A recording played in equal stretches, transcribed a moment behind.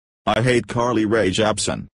I hate Carly Rae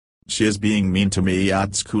Jepsen. She is being mean to me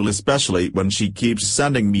at school, especially when she keeps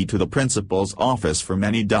sending me to the principal's office for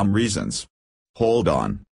many dumb reasons. Hold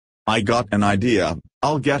on. I got an idea,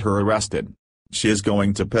 I'll get her arrested. She is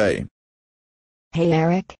going to pay. Hey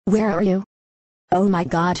Eric, where are you? Oh my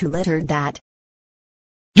god, who littered that?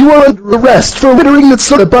 You are under arrest for littering that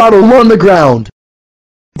soda bottle on the ground.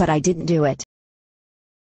 But I didn't do it.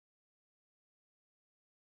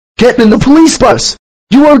 Get in the police bus.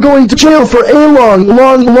 You are going to jail for a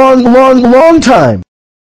long time.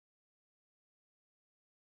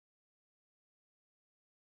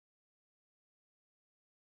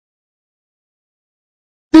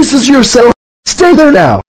 This is your cell. Stay there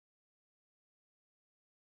now.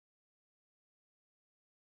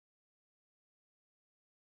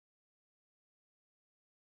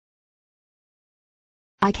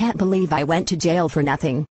 I can't believe I went to jail for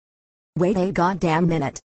nothing. Wait a goddamn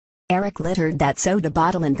minute. Eric littered that soda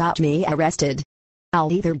bottle and got me arrested.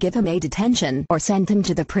 I'll either give him a detention or send him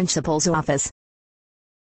to the principal's office.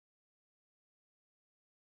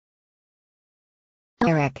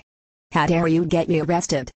 Eric, how dare you get me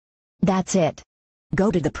arrested? That's it. Go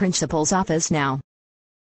to the principal's office now.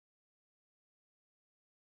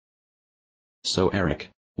 So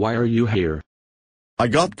Eric, why are you here? I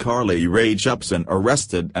got Carly Rae Jepsen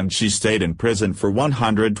arrested and she stayed in prison for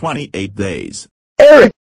 128 days.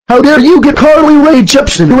 Eric, how dare you get Carly Rae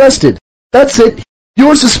Jepsen arrested? That's it.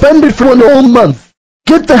 You're suspended for 1 whole month.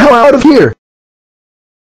 Get the hell out of here.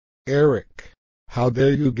 Eric, how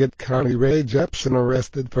dare you get Carly Rae Jepsen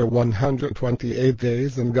arrested for 128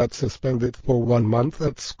 days and got suspended for 1 month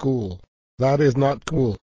at school? That is not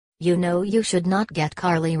cool. You know you should not get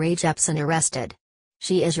Carly Rae Jepsen arrested.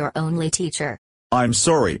 She is your only teacher. I'm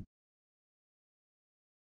sorry.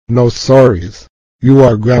 No sorries. You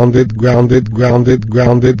are grounded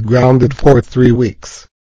for 3 weeks.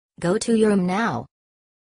 Go to your room now.